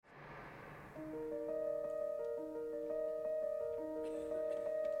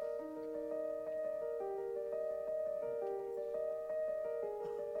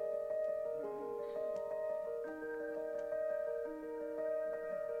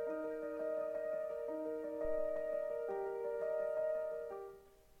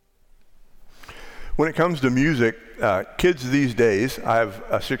When it comes to music, kids these days, I have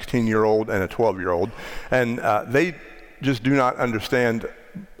a 16-year-old and a 12-year-old, and they just do not understand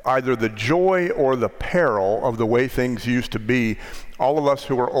either the joy or the peril of the way things used to be. All of us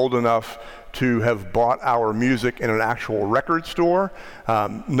who are old enough to have bought our music in an actual record store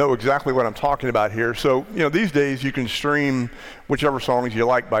know exactly what I'm talking about here. So, these days you can stream whichever songs you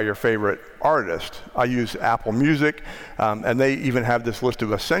like by your favorite artist. I use Apple Music, and they even have this list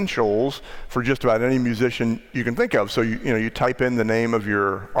of essentials for just about any musician you can think of. So you type in the name of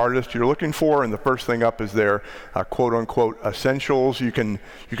your artist you're looking for, and the first thing up is their quote-unquote essentials. You can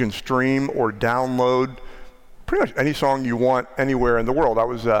stream or download pretty much any song you want anywhere in the world. I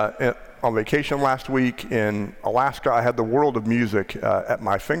was on vacation last week in Alaska. I had the world of music at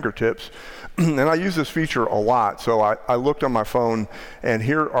my fingertips, and I use this feature a lot. So I looked on my phone, and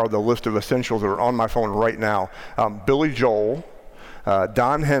here are the list of essentials that are on my phone right now. Billy Joel,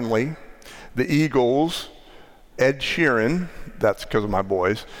 Don Henley, the Eagles, Ed Sheeran, that's because of my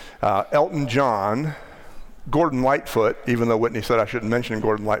boys, Elton John, Gordon Lightfoot, even though Whitney said I shouldn't mention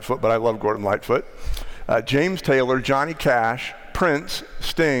Gordon Lightfoot, but I love Gordon Lightfoot, James Taylor, Johnny Cash, Prince,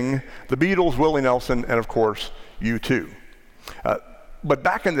 Sting, the Beatles, Willie Nelson, and of course, U2. But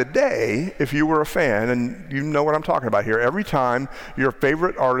back in the day, if you were a fan, and you know what I'm talking about here, every time your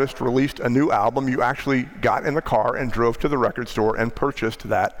favorite artist released a new album, you actually got in the car and drove to the record store and purchased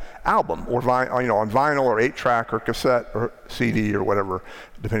that album, or on vinyl or 8-track or cassette or CD or whatever,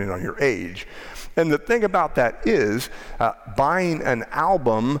 depending on your age. And the thing about that is, buying an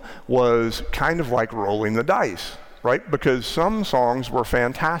album was kind of like rolling the dice, right? Because some songs were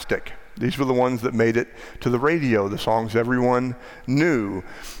fantastic. These were the ones that made it to the radio, the songs everyone knew.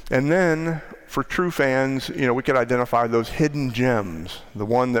 And then, for true fans, we could identify those hidden gems, the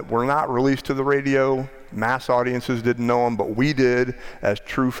one that were not released to the radio. Mass audiences didn't know them, but we did as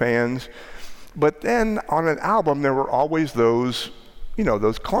true fans. But then, on an album, there were always those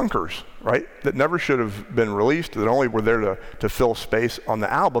clunkers, right, that never should have been released, that only were there to fill space on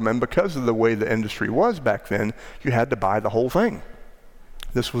the album. And because of the way the industry was back then, you had to buy the whole thing.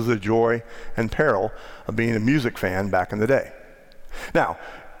 This was the joy and peril of being a music fan back in the day. Now,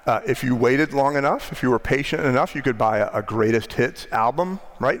 if you waited long enough, if you were patient enough, you could buy a greatest hits album,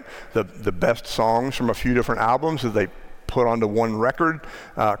 right? The best songs from a few different albums that they put onto one record,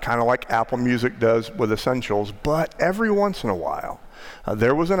 kind of like Apple Music does with Essentials. But every once in a while,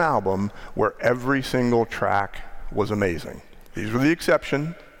 there was an album where every single track was amazing. These were the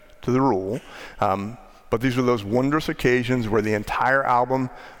exception to the rule. But these were those wondrous occasions where the entire album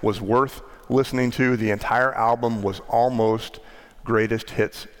was worth listening to. The entire album was almost greatest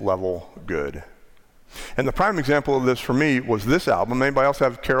hits level good. And the prime example of this for me was this album. Anybody else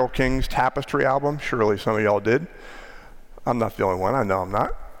have Carole King's Tapestry album? Surely some of y'all did. I'm not the only one. I know I'm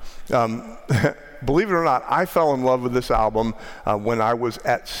not. Believe it or not, I fell in love with this album when I was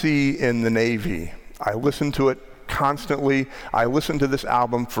at sea in the Navy. I listened to it constantly. I listened to this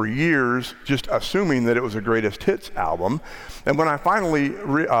album for years, just assuming that it was a greatest hits album. And when I finally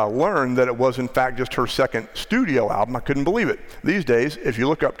learned that it was in fact just her second studio album, I couldn't believe it. These days, if you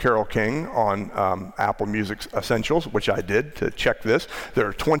look up Carole King on Apple Music's Essentials, which I did to check this, there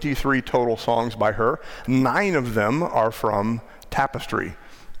are 23 total songs by her. 9 of them are from Tapestry,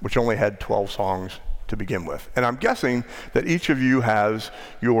 which only had 12 songs to begin with. And I'm guessing that each of you has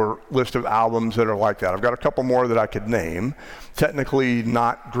your list of albums that are like that. I've got a couple more that I could name. Technically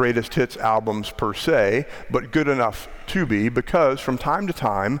not greatest hits albums per se, but good enough to be, because from time to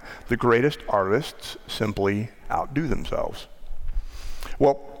time, the greatest artists simply outdo themselves.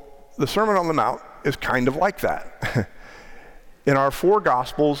 Well, the Sermon on the Mount is kind of like that. In our 4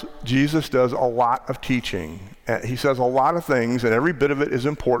 Gospels, Jesus does a lot of teaching. He says a lot of things, and every bit of it is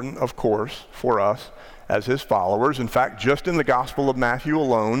important, of course, for us as his followers. In fact, just in the Gospel of Matthew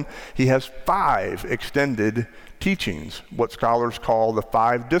alone, he has 5 extended teachings, what scholars call the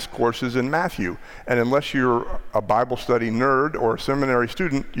 5 discourses in Matthew. And unless you're a Bible study nerd or a seminary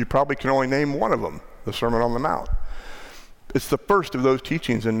student, you probably can only name one of them, the Sermon on the Mount. It's the first of those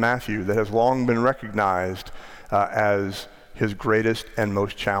teachings in Matthew that has long been recognized as his greatest and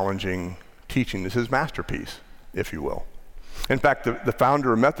most challenging teaching. This is his masterpiece, if you will. In fact, the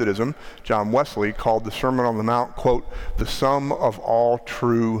founder of Methodism, John Wesley, called the Sermon on the Mount, quote, the sum of all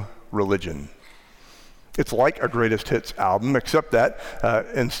true religion. It's like a greatest hits album, except that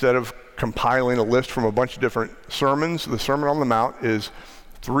instead of compiling a list from a bunch of different sermons, the Sermon on the Mount is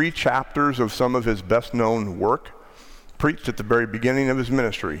 3 chapters of some of his best-known work, preached at the very beginning of his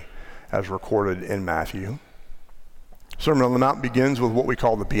ministry, as recorded in Matthew. Sermon on the Mount begins with what we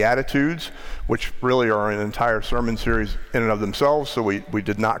call the Beatitudes, which really are an entire sermon series in and of themselves, so we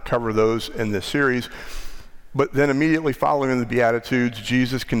did not cover those in this series. But then immediately following the Beatitudes,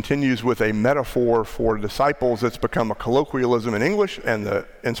 Jesus continues with a metaphor for disciples that's become a colloquialism in English and the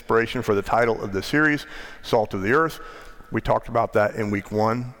inspiration for the title of the series, Salt of the Earth. We talked about that in week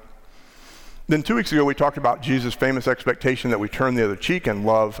 1. Then 2 weeks ago, we talked about Jesus' famous expectation that we turn the other cheek and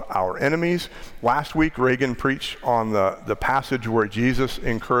love our enemies. Last week, Reagan preached on the passage where Jesus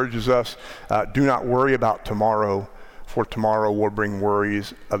encourages us, do not worry about tomorrow, for tomorrow will bring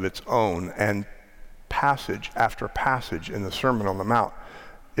worries of its own. And passage after passage in the Sermon on the Mount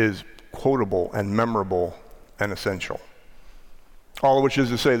is quotable and memorable and essential. All of which is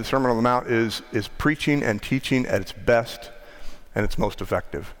to say the Sermon on the Mount is preaching and teaching at its best and its most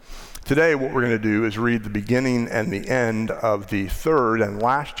effective. Today, what we're going to do is read the beginning and the end of the third and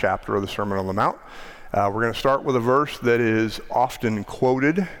last chapter of the Sermon on the Mount. We're going to start with a verse that is often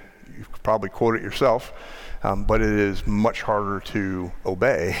quoted. You could probably quote it yourself, but it is much harder to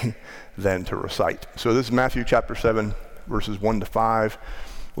obey than to recite. So this is Matthew chapter 7, verses 1 to 5.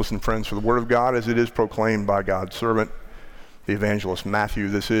 Listen, friends, for the word of God as it is proclaimed by God's servant, the evangelist Matthew.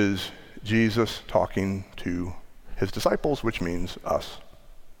 This is Jesus talking to his disciples, which means us.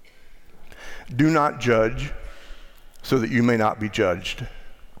 Do not judge so that you may not be judged.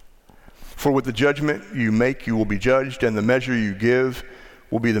 For with the judgment you make, you will be judged, and the measure you give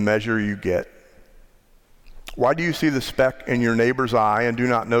will be the measure you get. Why do you see the speck in your neighbor's eye and do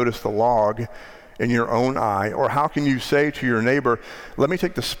not notice the log in your own eye? Or how can you say to your neighbor, let me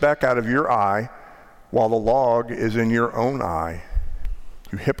take the speck out of your eye while the log is in your own eye?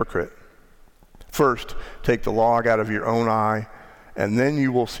 You hypocrite. First, take the log out of your own eye, and then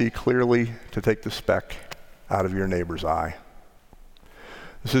you will see clearly to take the speck out of your neighbor's eye.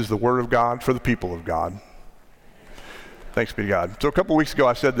 This is the word of God for the people of God. Thanks be to God. So a couple weeks ago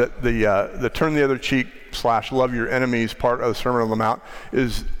I said that the turn the other cheek / love your enemies part of the Sermon on the Mount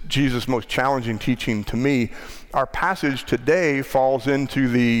is Jesus' most challenging teaching to me. Our passage today falls into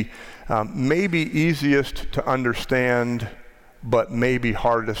the maybe easiest to understand but maybe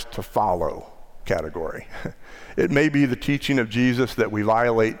hardest to follow category. It may be the teaching of Jesus that we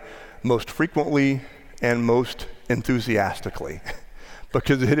violate most frequently and most enthusiastically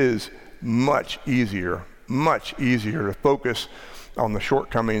because it is much easier to focus on the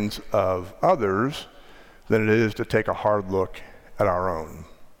shortcomings of others than it is to take a hard look at our own.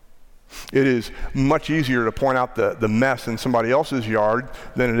 It is much easier to point out the mess in somebody else's yard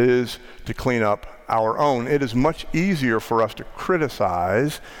than it is to clean up our own. It is much easier for us to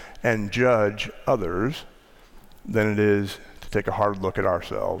criticize and judge others than it is to take a hard look at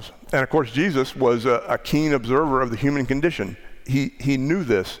ourselves. And of course, Jesus was a keen observer of the human condition. He knew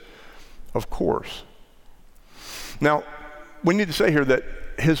this, of course. Now, we need to say here that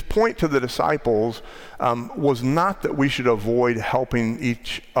his point to the disciples was not that we should avoid helping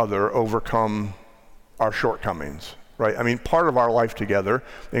each other overcome our shortcomings, right? I mean, part of our life together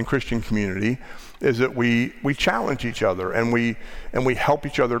in Christian community is that we challenge each other and we help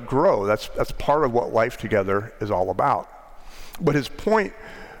each other grow. That's part of what life together is all about. But his point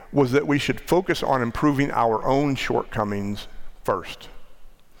was that we should focus on improving our own shortcomings first.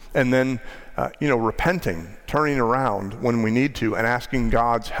 And then, repenting, turning around when we need to, and asking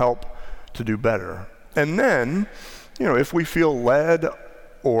God's help to do better. And then, if we feel led,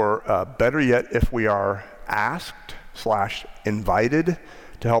 or better yet, if we are asked / invited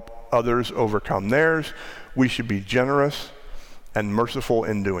to help others overcome theirs, we should be generous and merciful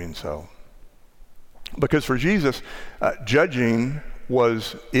in doing so. Because for Jesus, judging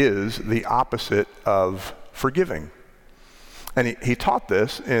is the opposite of forgiving. And he taught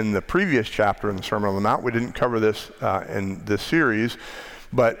this in the previous chapter in the Sermon on the Mount. We didn't cover this in this series,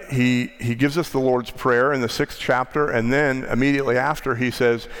 but he gives us the Lord's Prayer in the 6th chapter, and then immediately after he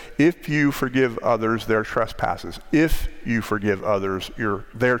says, if you forgive others their trespasses, if you forgive others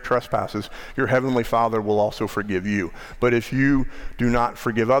their trespasses, your heavenly Father will also forgive you. But if you do not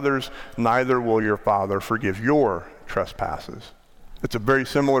forgive others, neither will your Father forgive your trespasses. It's a very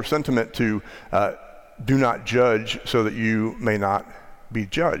similar sentiment to do not judge so that you may not be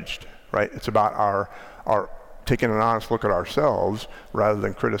judged, right? It's about our taking an honest look at ourselves rather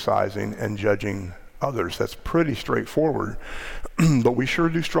than criticizing and judging others. That's pretty straightforward, but we sure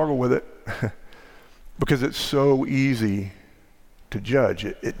do struggle with it because it's so easy to judge.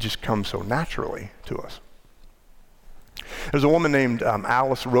 It just comes so naturally to us. There's a woman named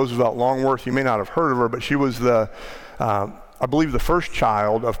Alice Roosevelt Longworth. You may not have heard of her, but she was I believe the first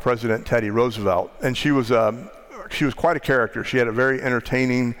child of President Teddy Roosevelt, and she was quite a character. She had a very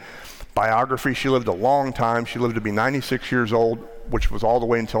entertaining biography. She lived a long time. She lived to be 96 years old, which was all the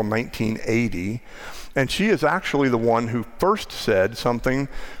way until 1980. And she is actually the one who first said something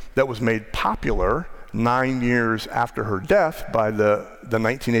that was made popular 9 years after her death by the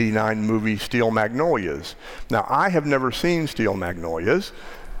 1989 movie Steel Magnolias. Now, I have never seen Steel Magnolias.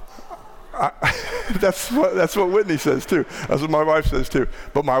 That's what Whitney says too. That's what my wife says too.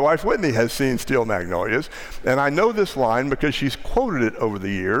 But my wife Whitney has seen Steel Magnolias, and I know this line because she's quoted it over the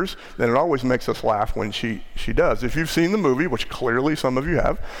years, and it always makes us laugh when she does. If you've seen the movie, which clearly some of you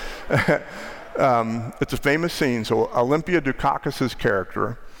have, it's a famous scene. So Olympia Dukakis'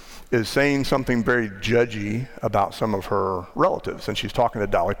 character is saying something very judgy about some of her relatives, and she's talking to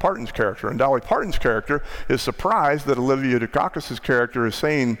Dolly Parton's character, and Dolly Parton's character is surprised that Olympia Dukakis' character is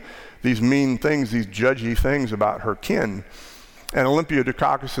saying these mean things, these judgy things about her kin. And Olympia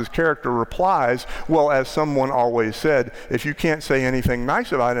Dukakis' character replies, well, as someone always said, if you can't say anything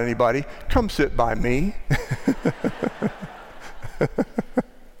nice about anybody, come sit by me.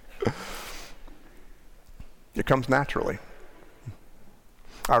 It comes naturally.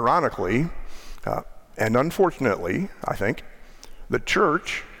 Ironically, and unfortunately, I think, the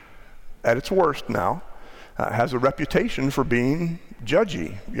church, at its worst now, has a reputation for being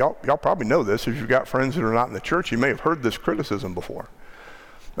judgy. Y'all probably know this. If you've got friends that are not in the church, you may have heard this criticism before.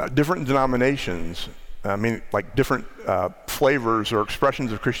 Different denominations, like different flavors or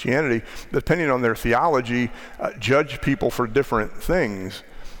expressions of Christianity, depending on their theology, judge people for different things.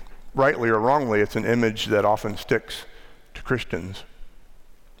 Rightly or wrongly, it's an image that often sticks to Christians.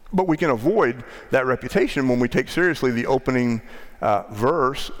 But we can avoid that reputation when we take seriously the opening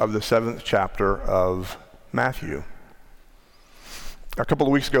verse of the 7th chapter of Matthew. A couple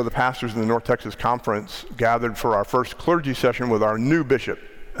of weeks ago, the pastors in the North Texas Conference gathered for our first clergy session with our new bishop,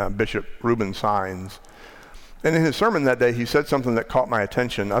 Bishop Reuben Sines. And in his sermon that day, he said something that caught my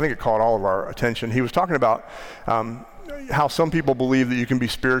attention. I think it caught all of our attention. He was talking about how some people believe that you can be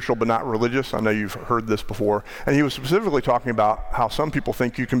spiritual but not religious. I know you've heard this before. And he was specifically talking about how some people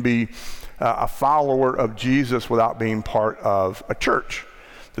think you can be a follower of Jesus without being part of a church,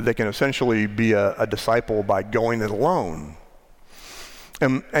 that they can essentially be a disciple by going it alone.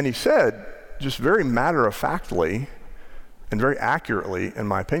 And he said, just very matter-of-factly and very accurately, in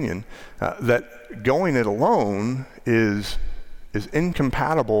my opinion, that going it alone is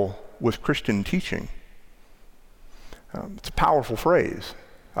incompatible with Christian teaching. It's a powerful phrase,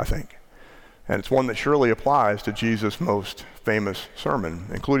 I think. And it's one that surely applies to Jesus' most famous sermon,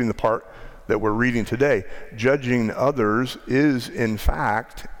 including the part that we're reading today. Judging others is, in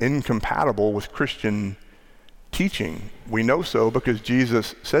fact, incompatible with Christian teaching. We know so because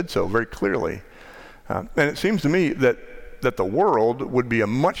Jesus said so very clearly. And it seems to me that the world would be a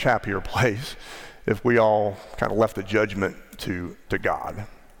much happier place if we all kind of left the judgment to God,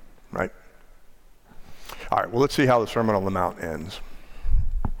 right? All right, well, let's see how the Sermon on the Mount ends.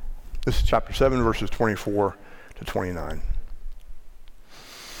 This is chapter 7, verses 24 to 29.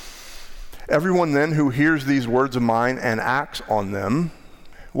 Everyone then who hears these words of mine and acts on them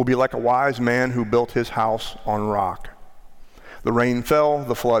will be like a wise man who built his house on rock. The rain fell,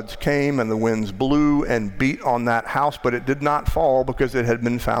 the floods came, and the winds blew and beat on that house, but it did not fall because it had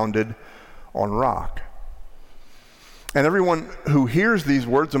been founded on rock. And everyone who hears these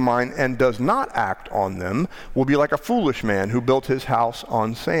words of mine and does not act on them will be like a foolish man who built his house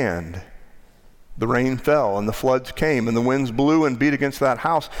on sand. The rain fell, and the floods came, and the winds blew and beat against that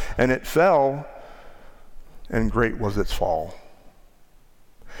house, and it fell, and great was its fall.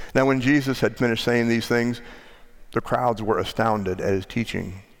 Now when Jesus had finished saying these things, the crowds were astounded at his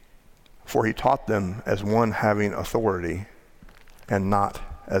teaching, for he taught them as one having authority, and not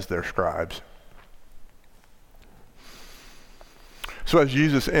as their scribes. So as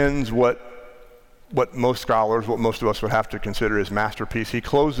Jesus ends what most scholars, what most of us would have to consider his masterpiece, he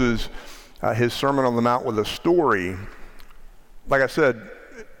closes his Sermon on the Mount with a story. Like I said,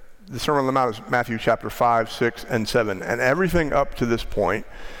 the Sermon on the Mount is Matthew chapter 5, 6, and 7. And everything up to this point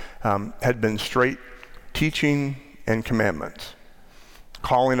had been straight teaching and commandments,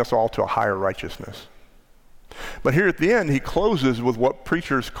 calling us all to a higher righteousness. But here at the end, he closes with what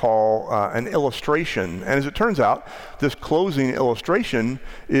preachers call an illustration. And as it turns out, this closing illustration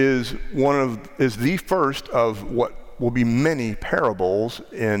is the first of what will be many parables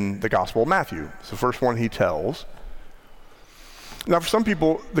in the Gospel of Matthew. It's the first one he tells. Now, for some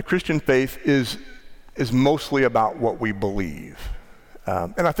people, the Christian faith is mostly about what we believe.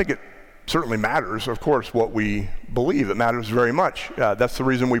 And I think it certainly matters, of course, what we believe. It matters very much. That's the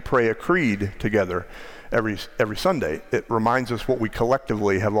reason we pray a creed together every Sunday. It reminds us what we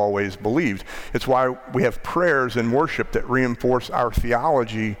collectively have always believed. It's why we have prayers and worship that reinforce our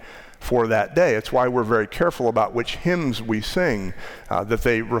theology for that day. It's why we're very careful about which hymns we sing, that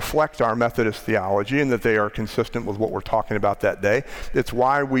they reflect our Methodist theology and that they are consistent with what we're talking about that day. It's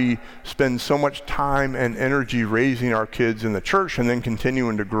why we spend so much time and energy raising our kids in the church and then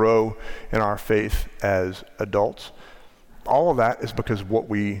continuing to grow in our faith as adults. All of that is because what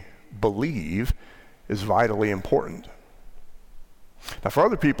we believe is vitally important. Now, for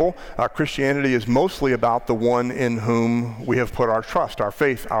other people, Christianity is mostly about the one in whom we have put our trust, our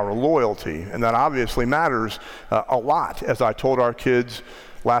faith, our loyalty, and that obviously matters a lot. As I told our kids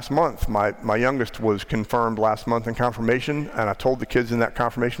last month, my youngest was confirmed last month in confirmation, and I told the kids in that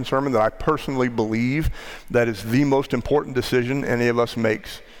confirmation sermon that I personally believe that is the most important decision any of us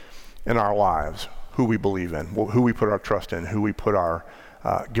makes in our lives, who we believe in, who we put our trust in, who we put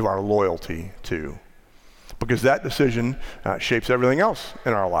give our loyalty to. Because that decision shapes everything else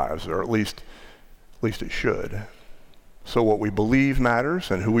in our lives, or at least it should. So what we believe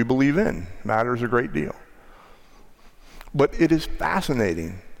matters, and who we believe in matters a great deal. But it is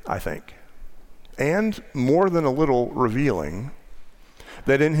fascinating, I think, and more than a little revealing,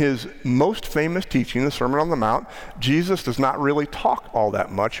 that in his most famous teaching, the Sermon on the Mount, Jesus does not really talk all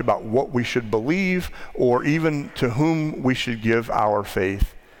that much about what we should believe or even to whom we should give our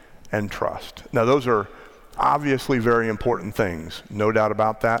faith and trust. Now, those are obviously very important things, no doubt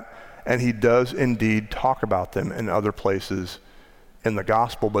about that, and he does indeed talk about them in other places in the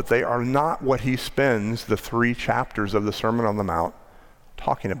gospel, but they are not what he spends the 3 chapters of the Sermon on the Mount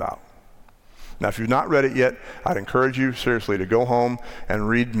talking about. Now, if you've not read it yet, I'd encourage you seriously to go home and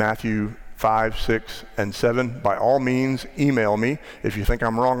read Matthew 5, 6, and 7. By all means, email me if you think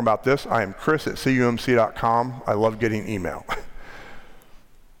I'm wrong about this. I am chris@cumc.com. I love getting email.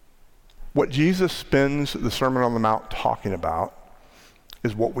 What Jesus spends the Sermon on the Mount talking about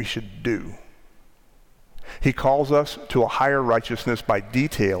is what we should do. He calls us to a higher righteousness by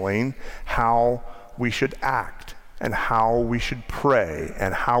detailing how we should act and how we should pray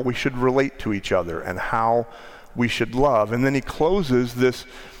and how we should relate to each other and how we should love. And then he closes this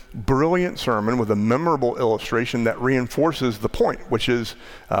brilliant sermon with a memorable illustration that reinforces the point, which is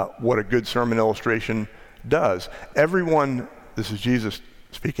what a good sermon illustration does. Everyone, this is Jesus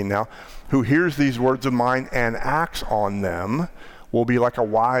speaking now, who hears these words of mine and acts on them will be like a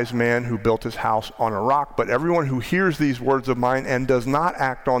wise man who built his house on a rock. But everyone who hears these words of mine and does not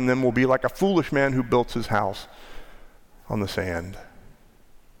act on them will be like a foolish man who built his house on the sand.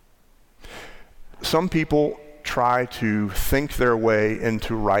 Some people try to think their way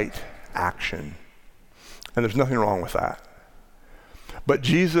into right action, and there's nothing wrong with that. But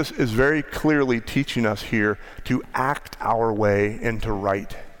Jesus is very clearly teaching us here to act our way into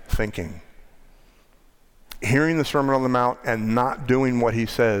right thinking. Hearing the Sermon on the Mount and not doing what he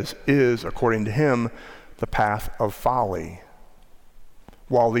says is, according to him, the path of folly,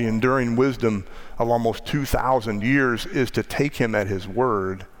 while the enduring wisdom of almost 2,000 years is to take him at his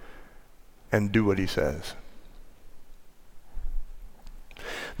word and do what he says.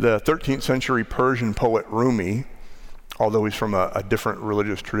 The 13th century Persian poet Rumi, although he's from a different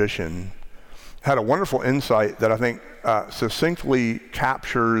religious tradition, had a wonderful insight that I think succinctly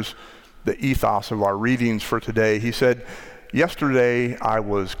captures the ethos of our readings for today. He said, "Yesterday I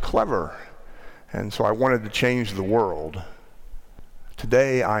was clever, and so I wanted to change the world.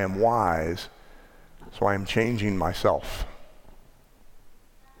 Today I am wise, so I am changing myself."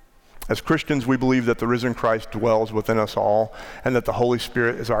 As Christians, we believe that the risen Christ dwells within us all and that the Holy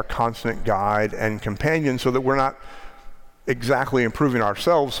Spirit is our constant guide and companion, so that we're not exactly improving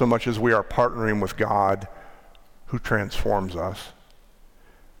ourselves so much as we are partnering with God who transforms us.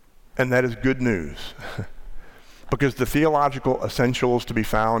 And that is good news because the theological essentials to be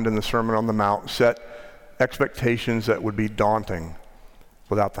found in the Sermon on the Mount set expectations that would be daunting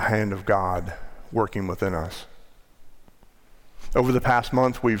without the hand of God working within us. Over the past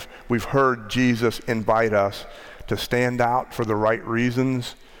month, we've heard Jesus invite us to stand out for the right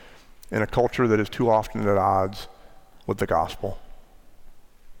reasons in a culture that is too often at odds with the gospel.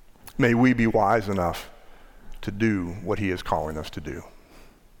 May we be wise enough to do what he is calling us to do.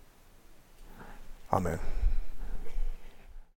 Amen.